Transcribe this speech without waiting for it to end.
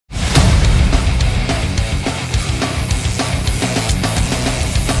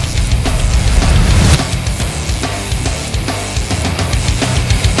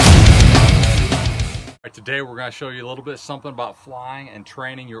Today we're going to show you a little bit something about flying and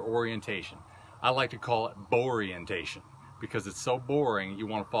training your orientation. I like to call it Borientation because it's so boring you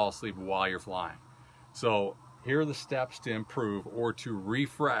want to fall asleep while you're flying. So here are the steps to improve or to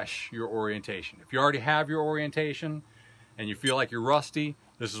refresh your orientation. If you already have your orientation and you feel like you're rusty,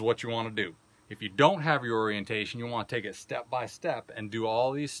 this is what you want to do. If you don't have your orientation, you want to take it step by step and do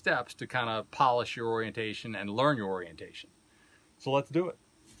all these steps to kind of polish your orientation and learn your orientation. So let's do it.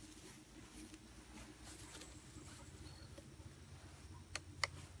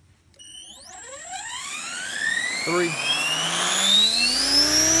 Three.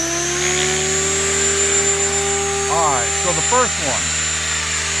 Alright, so the first one.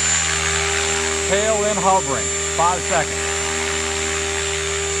 Tail in hovering, 5 seconds.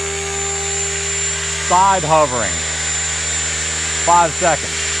 Side hovering, 5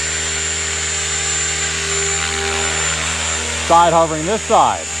 seconds. Side hovering this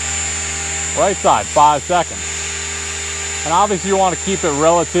side. Right side, 5 seconds. And obviously you want to keep it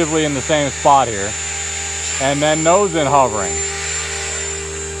relatively in the same spot here. And then nose in hovering,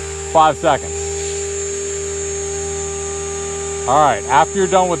 5 seconds. All right, after you're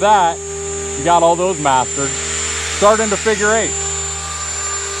done with that, you got all those mastered, start into figure eight.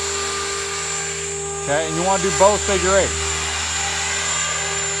 Okay, and you want to do both figure eights.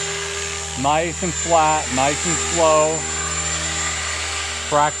 Nice and flat, nice and slow.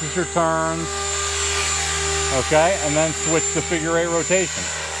 Practice your turns. Okay, and then switch to figure eight rotation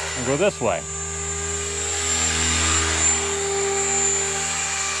and go this way.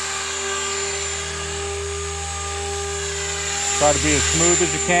 Try to be as smooth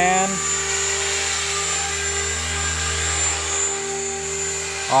as you can.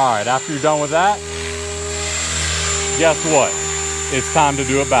 All right, after you're done with that, guess what? It's time to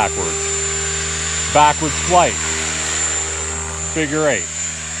do it backwards. Backwards flight. Figure eight.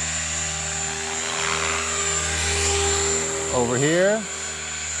 Over here.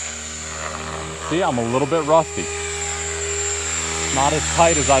 See, I'm a little bit rusty. Not as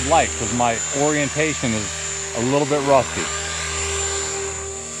tight as I'd like because my orientation is a little bit rusty.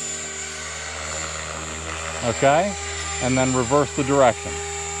 Okay, and then reverse the direction.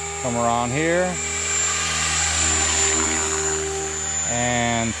 Come around here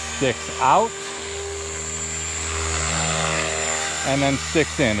and sticks out and then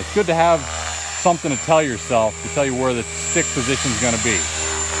sticks in. It's good to have something to tell yourself, to tell you where the stick position is going to be.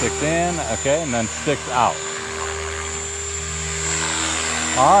 Sticks in, okay, and then sticks out.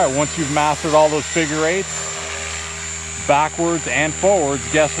 All right, once you've mastered all those figure eights, backwards and forwards,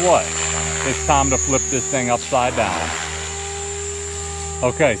 guess what? It's time to flip this thing upside down.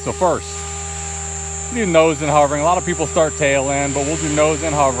 Okay, so first, we'll do nose in hovering. A lot of people start tail in, but we'll do nose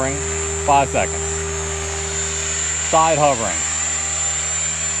in hovering, 5 seconds. Side hovering,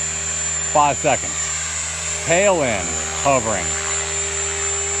 5 seconds. Tail in hovering,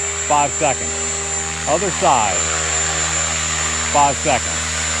 5 seconds. Other side, 5 seconds.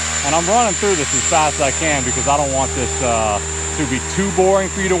 And I'm running through this as fast as I can because I don't want this to be too boring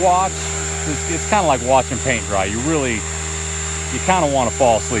for you to watch. It's kind of like watching paint dry. You kind of want to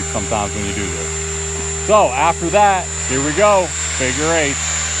fall asleep sometimes when you do this. So after that, here we go. Figure eight.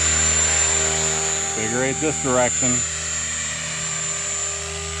 Figure eight this direction.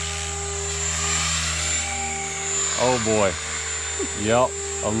 Oh boy. Yep,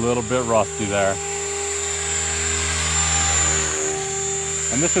 a little bit rusty there.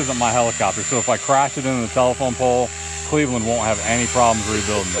 And this isn't my helicopter, so if I crash it into the telephone pole, Cleveland won't have any problems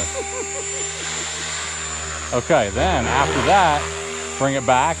rebuilding this. Okay, then after that, bring it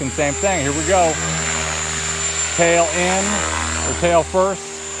back and same thing. Here we go. Tail in, or tail first,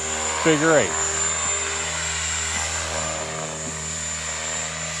 figure eight.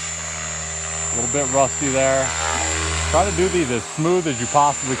 A little bit rusty there. Try to do these as smooth as you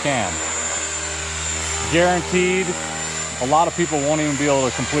possibly can. Guaranteed, a lot of people won't even be able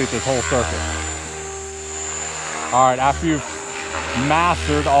to complete this whole circuit. All right, after you've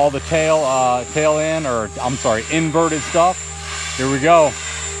mastered all the inverted stuff, here we go.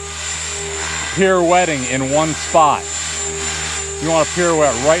 Pirouetting in one spot. You want to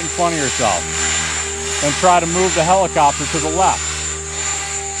pirouette right in front of yourself. Then try to move the helicopter to the left.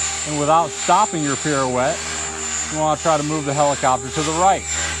 And without stopping your pirouette, you want to try to move the helicopter to the right.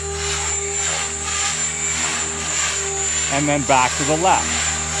 And then back to the left.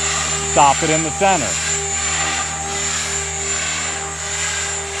 Stop it in the center.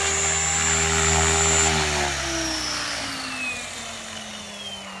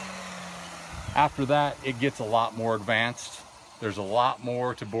 After that, it gets a lot more advanced. There's a lot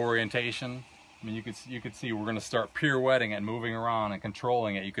more to Borientation. I mean, you could see we're going to start pirouetting and moving around and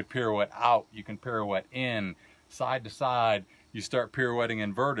controlling it. You could pirouette out, you can pirouette in, side to side. You start pirouetting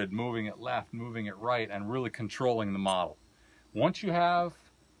inverted, moving it left, moving it right, and really controlling the model. Once you have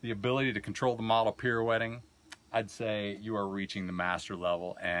the ability to control the model pirouetting, I'd say you are reaching the master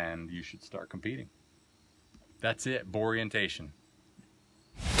level and you should start competing. That's it, Borientation.